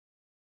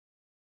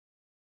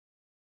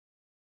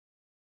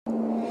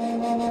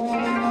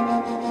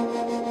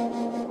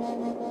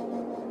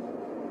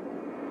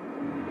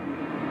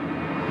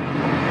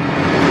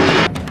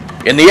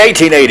In the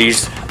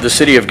 1880s, the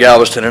city of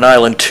Galveston, an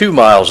island 2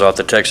 miles off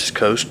the Texas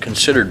coast,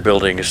 considered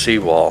building a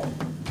seawall.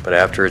 But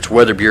after its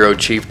Weather Bureau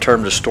chief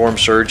termed the storm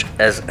surge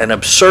as an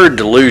absurd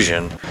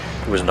delusion,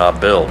 it was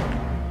not built.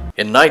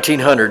 In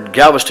 1900,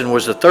 Galveston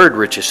was the third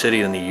richest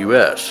city in the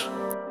U.S.,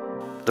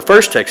 the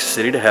first Texas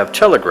city to have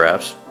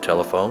telegraphs,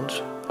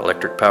 telephones,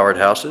 electric-powered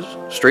houses,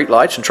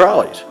 streetlights, and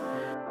trolleys.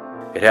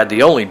 It had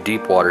the only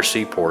deep-water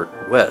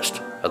seaport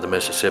west of the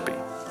Mississippi.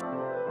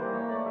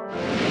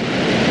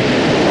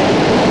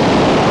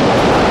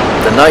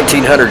 The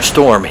 1900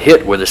 storm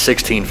hit with a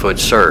 16-foot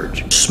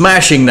surge,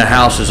 smashing the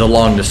houses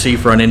along the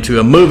seafront into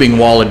a moving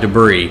wall of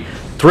debris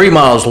 3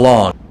 miles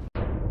long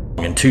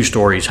and 2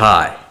 stories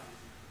high.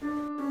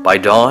 By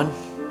dawn,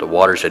 the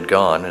waters had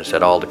gone and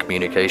set all the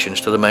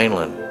communications to the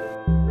mainland.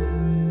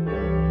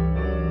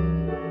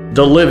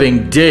 The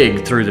living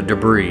dig through the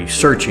debris,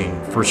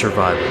 searching for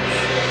survivors.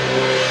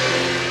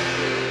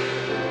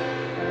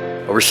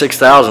 Over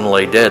 6,000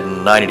 lay dead in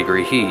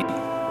 90-degree heat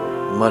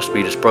and must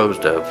be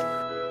disposed of.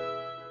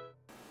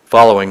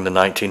 Following the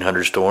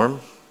 1900 storm,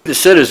 the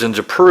citizens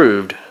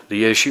approved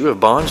the issue of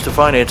bonds to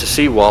finance a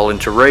seawall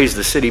and to raise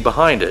the city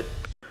behind it.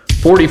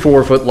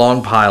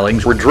 44-foot-long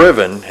pilings were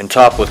driven and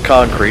topped with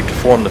concrete to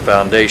form the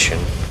foundation.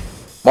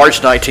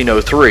 March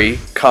 1903,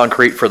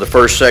 concrete for the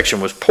first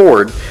section was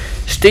poured,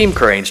 steam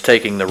cranes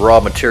taking the raw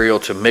material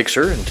to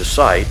mixer and to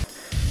site.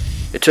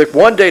 It took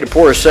 1 day to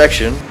pour a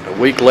section. A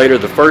week later,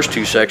 the first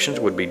 2 sections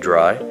would be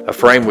dry. A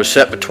frame was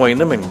set between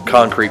them and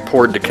concrete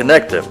poured to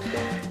connect them.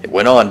 It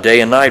went on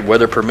day and night,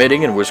 weather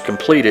permitting, and was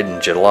completed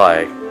in July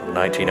of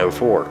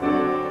 1904.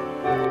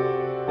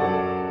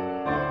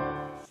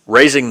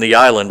 Raising the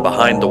island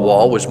behind the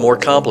wall was more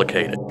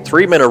complicated.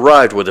 3 men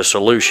arrived with a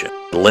solution.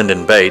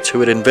 Lyndon Bates, who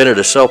had invented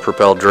a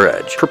self-propelled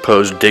dredge,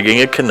 proposed digging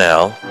a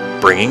canal,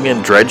 bringing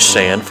in dredged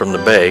sand from the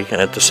bay,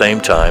 and at the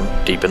same time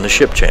deepen the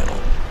ship channel.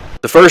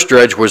 The first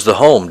dredge was the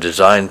Home,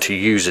 designed to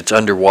use its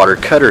underwater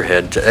cutter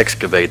head to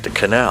excavate the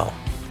canal.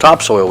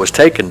 Topsoil was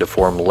taken to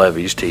form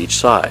levees to each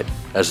side.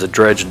 As the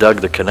dredge dug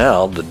the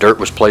canal, the dirt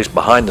was placed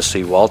behind the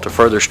seawall to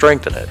further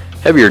strengthen it.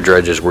 Heavier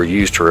dredges were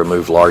used to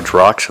remove large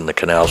rocks in the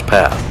canal's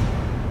path.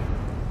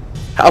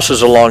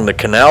 Houses along the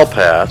canal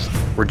path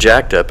were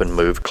jacked up and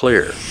moved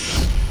clear.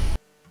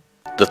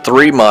 The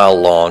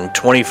 3-mile-long,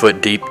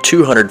 20-foot-deep,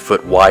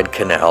 200-foot-wide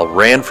canal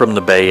ran from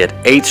the bay at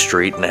 8th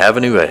Street and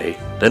Avenue A,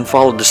 then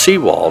followed the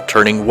seawall,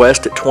 turning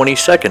west at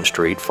 22nd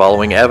Street,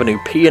 following Avenue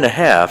P and a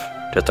half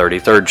to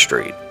 33rd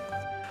Street.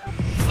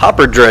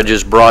 Hopper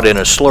dredges brought in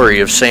a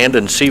slurry of sand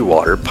and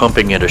seawater,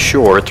 pumping it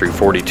ashore through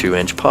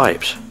 42-inch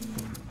pipes.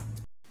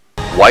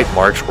 White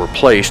marks were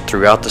placed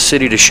throughout the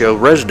city to show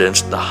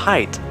residents the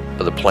height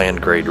of the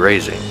planned grade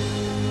raising.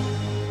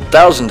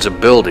 Thousands of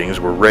buildings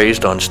were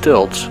raised on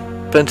stilts,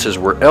 fences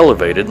were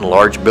elevated, and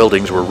large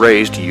buildings were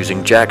raised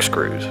using jack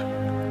screws.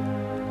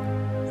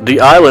 The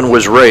island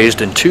was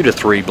raised in 2 to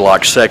 3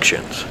 block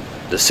sections.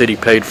 The city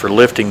paid for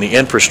lifting the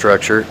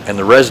infrastructure, and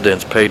the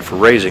residents paid for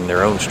raising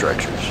their own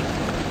structures.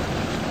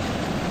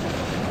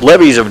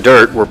 Levees of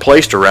dirt were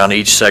placed around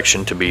each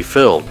section to be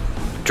filled.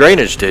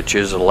 Drainage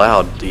ditches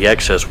allowed the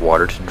excess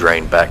water to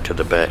drain back to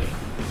the bay.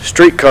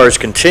 Streetcars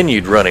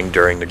continued running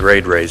during the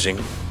grade raising,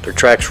 their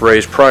tracks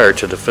raised prior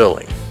to the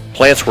filling.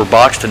 Plants were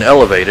boxed and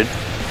elevated.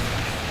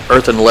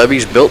 Earthen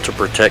levees built to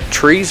protect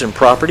trees and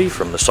property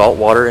from the salt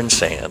water and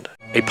sand.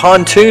 A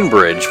pontoon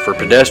bridge for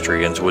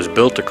pedestrians was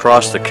built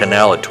across the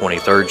canal at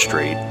 23rd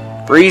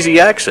Street for easy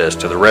access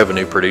to the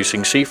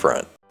revenue-producing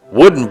seafront.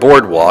 Wooden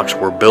boardwalks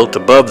were built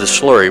above the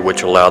slurry,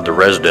 which allowed the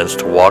residents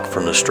to walk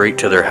from the street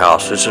to their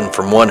houses and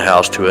from one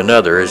house to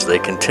another as they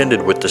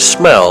contended with the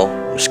smell,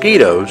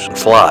 mosquitoes, and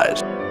flies.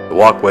 The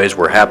walkways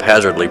were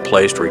haphazardly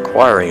placed,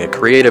 requiring a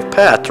creative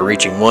path to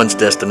reaching one's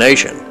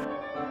destination.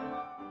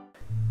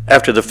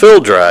 After the fill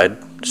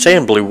dried,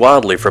 sand blew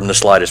wildly from the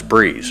slightest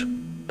breeze.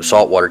 The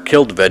salt water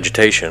killed the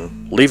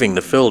vegetation, leaving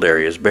the filled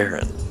areas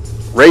barren.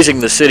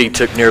 Raising the city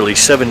took nearly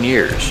 7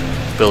 years.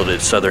 Built at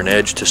its southern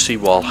edge to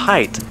seawall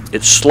height,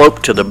 it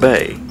sloped to the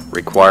bay,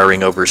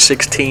 requiring over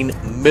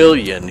 16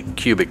 million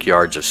cubic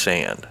yards of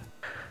sand.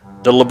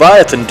 The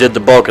Leviathan did the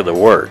bulk of the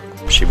work.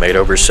 She made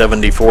over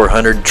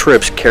 7,400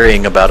 trips,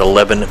 carrying about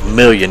 11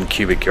 million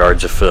cubic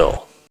yards of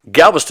fill.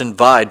 Galveston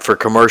vied for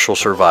commercial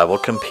survival,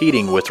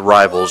 competing with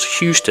rivals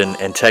Houston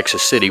and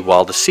Texas City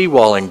while the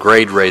seawall and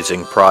grade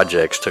raising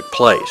projects took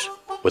place.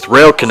 With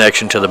rail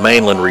connection to the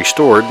mainland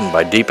restored and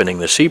by deepening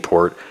the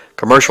seaport,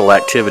 commercial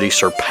activity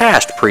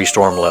surpassed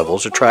pre-storm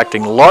levels,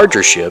 attracting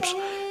larger ships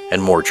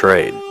and more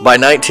trade. By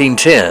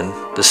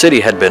 1910, the city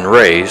had been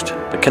raised,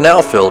 the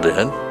canal filled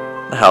in,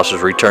 the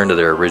houses returned to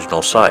their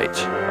original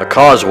sites. A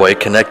causeway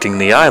connecting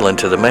the island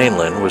to the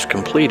mainland was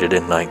completed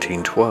in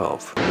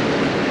 1912.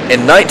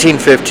 In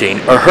 1915,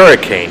 a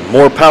hurricane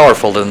more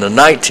powerful than the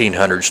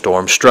 1900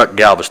 storm struck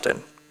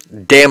Galveston.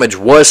 Damage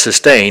was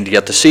sustained,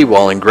 yet the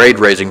seawall and grade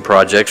raising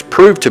projects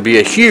proved to be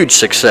a huge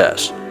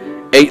success.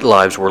 8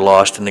 lives were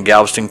lost in the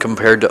Galveston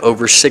compared to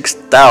over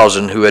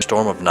 6,000 who had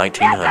storm of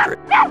 1900.